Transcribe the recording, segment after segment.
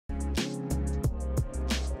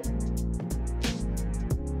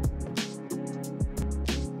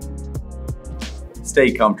Stay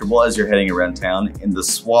comfortable as you're heading around town in the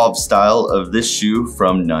suave style of this shoe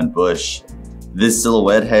from Nunn Bush. This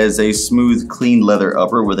silhouette has a smooth, clean leather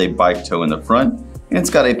upper with a bike toe in the front, and it's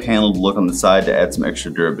got a paneled look on the side to add some extra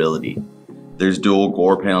durability. There's dual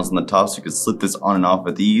gore panels on the top so you can slip this on and off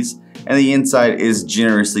with ease, and the inside is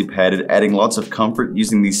generously padded, adding lots of comfort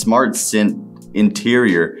using the Smartcent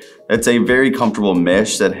interior. That's a very comfortable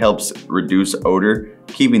mesh that helps reduce odor,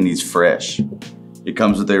 keeping these fresh. It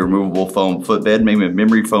comes with a removable foam footbed made with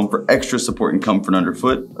memory foam for extra support and comfort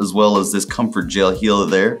underfoot, as well as this comfort gel heel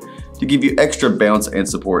there to give you extra bounce and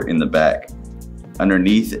support in the back.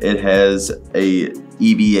 Underneath, it has a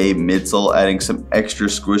EVA midsole, adding some extra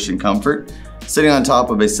squish and comfort, sitting on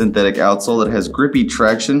top of a synthetic outsole that has grippy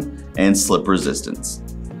traction and slip resistance.